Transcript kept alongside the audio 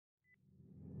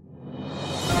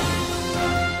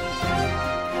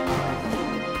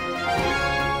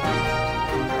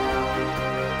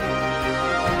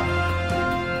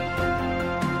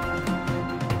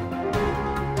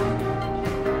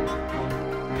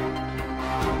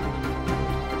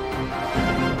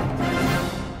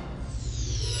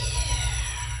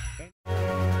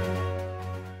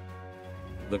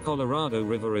Colorado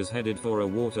River is headed for a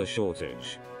water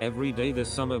shortage. Every day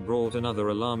this summer brought another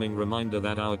alarming reminder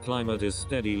that our climate is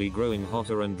steadily growing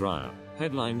hotter and drier.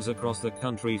 Headlines across the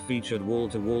country featured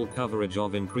wall-to-wall coverage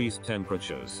of increased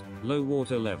temperatures, low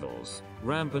water levels,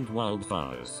 rampant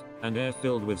wildfires, and air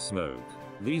filled with smoke.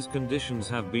 These conditions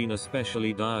have been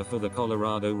especially dire for the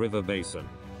Colorado River Basin,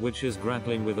 which is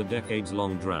grappling with a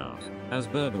decades-long drought. As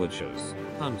birdwatchers,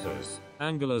 hunters,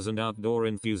 anglers and outdoor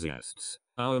enthusiasts,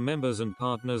 our members and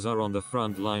partners are on the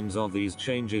front lines of these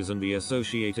changes and the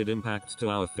associated impacts to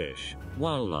our fish,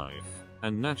 wildlife,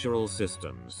 and natural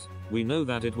systems. We know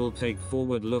that it will take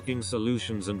forward-looking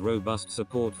solutions and robust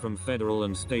support from federal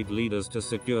and state leaders to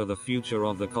secure the future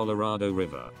of the Colorado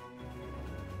River.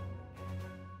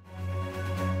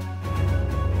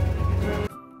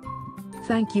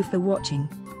 Thank you for watching.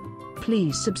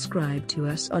 Please subscribe to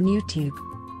us on YouTube.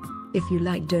 If you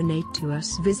like, donate to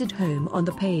us, visit home on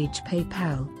the page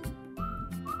PayPal.